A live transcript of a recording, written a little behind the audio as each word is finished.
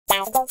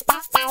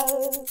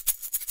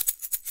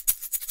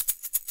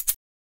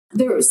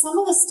There was some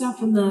of the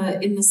stuff in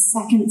the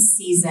second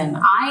season.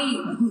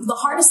 The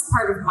hardest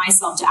part of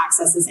myself to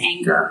access is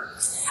anger.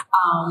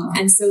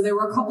 And so there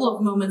were a couple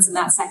of moments in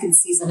that second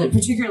season, and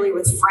particularly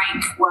with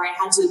Frank, where I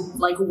had to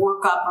like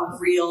work up a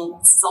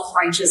real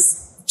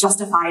self-righteous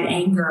justified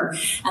anger.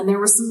 And there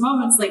were some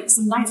moments, like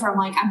some nights where I'm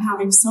like, I'm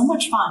having so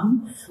much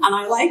fun and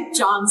I like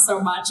John so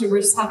much and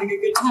we're just having a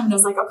good time. And I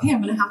was like, okay, I'm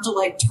going to have to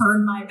like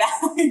turn my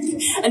back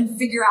and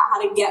figure out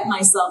how to get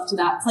myself to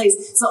that place.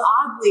 So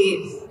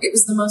oddly, it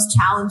was the most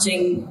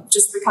challenging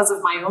just because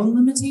of my own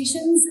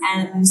limitations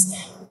and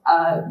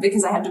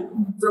because I had to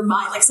sort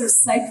of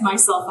psych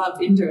myself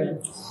up into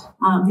it.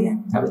 Yeah,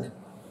 that was it.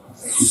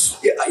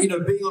 Yeah,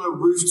 being on a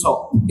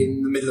rooftop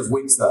in the middle of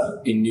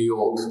winter in New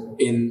York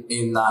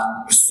in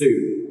that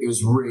suit, it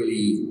was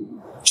really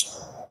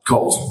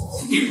cold.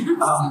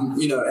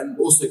 And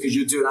also because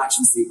you do an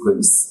action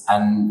sequence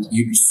and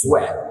you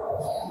sweat,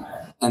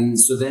 and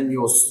so then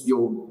you're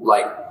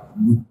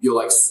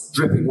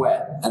dripping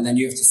wet, and then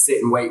you have to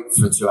sit and wait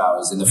for 2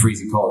 hours in the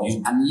freezing cold,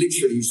 and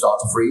literally you start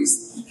to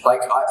freeze.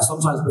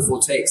 Sometimes before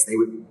takes, they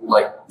would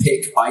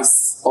pick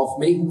ice off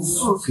me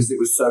because it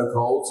was so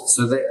cold.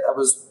 So that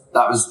was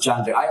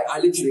challenging. I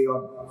literally,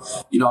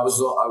 I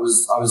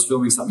was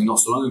filming something not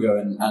so long ago,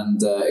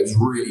 and it was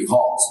really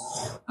hot,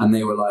 and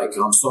they were like,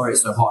 "I'm sorry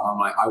it's so hot," and I'm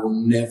like, "I will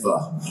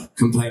never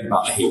complain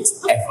about the heat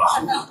ever.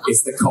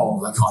 It's the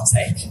cold I can't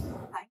take."